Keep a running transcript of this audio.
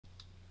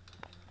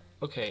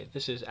Okay,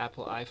 this is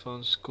Apple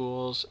iPhone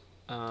School's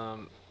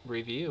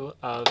review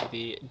of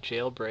the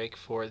jailbreak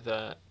for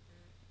the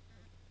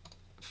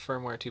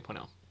Firmware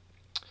 2.0.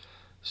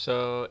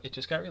 So it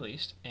just got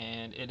released,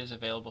 and it is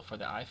available for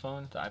the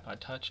iPhone, the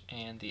iPod Touch,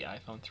 and the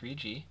iPhone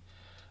 3G.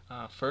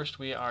 First,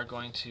 we are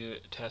going to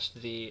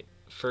test the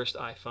first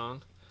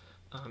iPhone.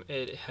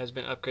 It has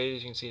been upgraded,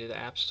 as you can see, to the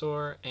App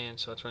Store, and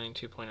so it's running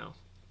 2.0.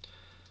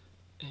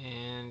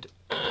 And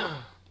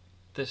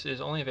this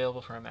is only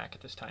available for a Mac at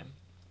this time.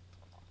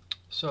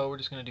 So we're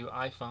just going to do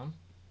iPhone.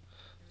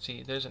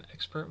 See, there's an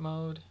expert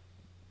mode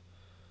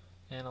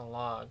and a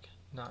log.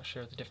 Not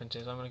sure what the difference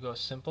is. I'm going to go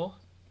simple,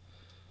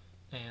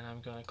 and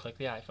I'm going to click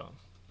the iPhone.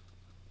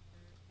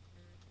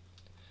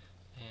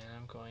 And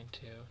I'm going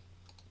to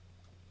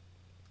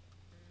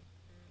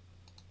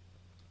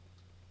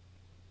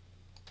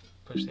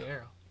push the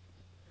arrow.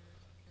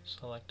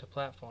 Select a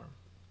platform.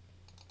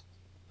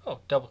 Oh,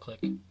 double click.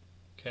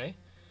 Okay.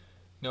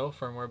 No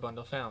firmware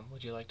bundle found.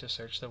 Would you like to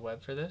search the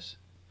web for this?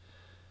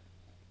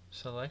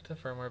 Select the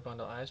firmware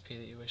bundle ISP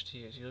that you wish to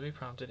use. You'll be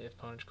prompted if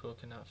Cool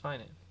cannot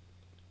find it.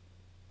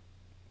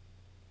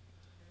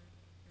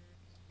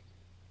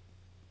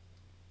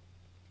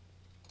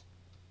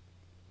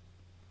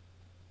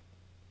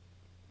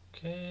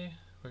 Okay,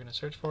 we're going to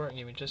search for it, and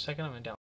give me just a second. I'm going to download